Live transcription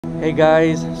Hey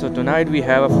guys, so tonight we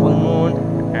have a full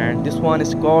moon and this one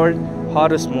is called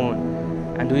Harvest Moon.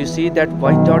 And do you see that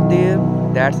white dot there?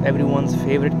 That's everyone's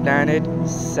favorite planet,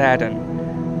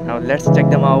 Saturn. Now let's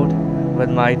check them out with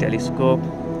my telescope.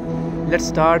 Let's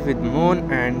start with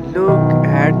moon and look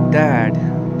at that.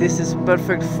 This is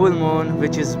perfect full moon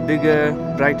which is bigger,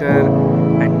 brighter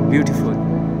and beautiful.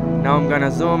 Now I'm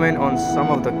gonna zoom in on some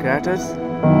of the craters.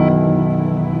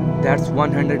 That's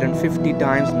 150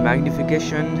 times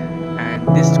magnification,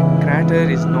 and this crater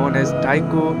is known as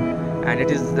Tycho, and it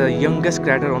is the youngest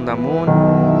crater on the moon.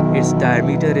 Its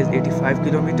diameter is 85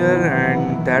 kilometers,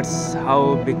 and that's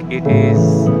how big it is.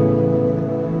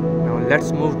 Now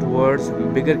let's move towards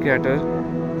bigger crater,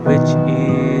 which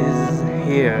is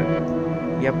here.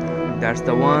 Yep, that's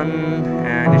the one,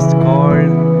 and it's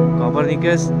called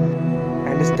Copernicus,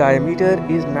 and its diameter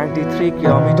is 93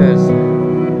 kilometers.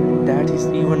 That is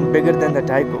even bigger than the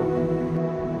Tycho.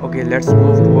 Okay, let's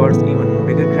move towards even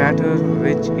bigger crater,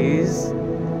 which is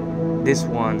this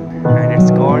one, and it's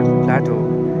called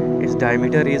Plato. Its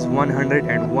diameter is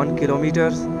 101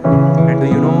 kilometers. And do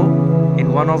you know,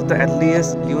 in one of the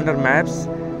earliest lunar maps,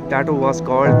 Plato was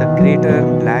called the Greater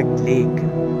Black Lake.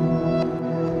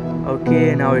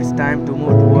 Okay, now it's time to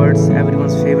move towards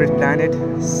everyone's favorite planet,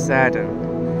 Saturn.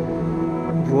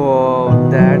 Whoa,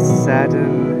 that's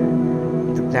Saturn.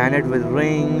 The planet with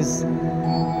rings,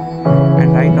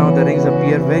 and right now the rings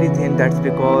appear very thin. That's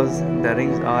because the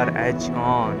rings are edged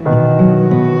on.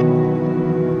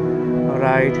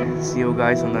 Alright, see you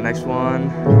guys on the next one.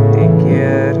 Take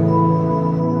care.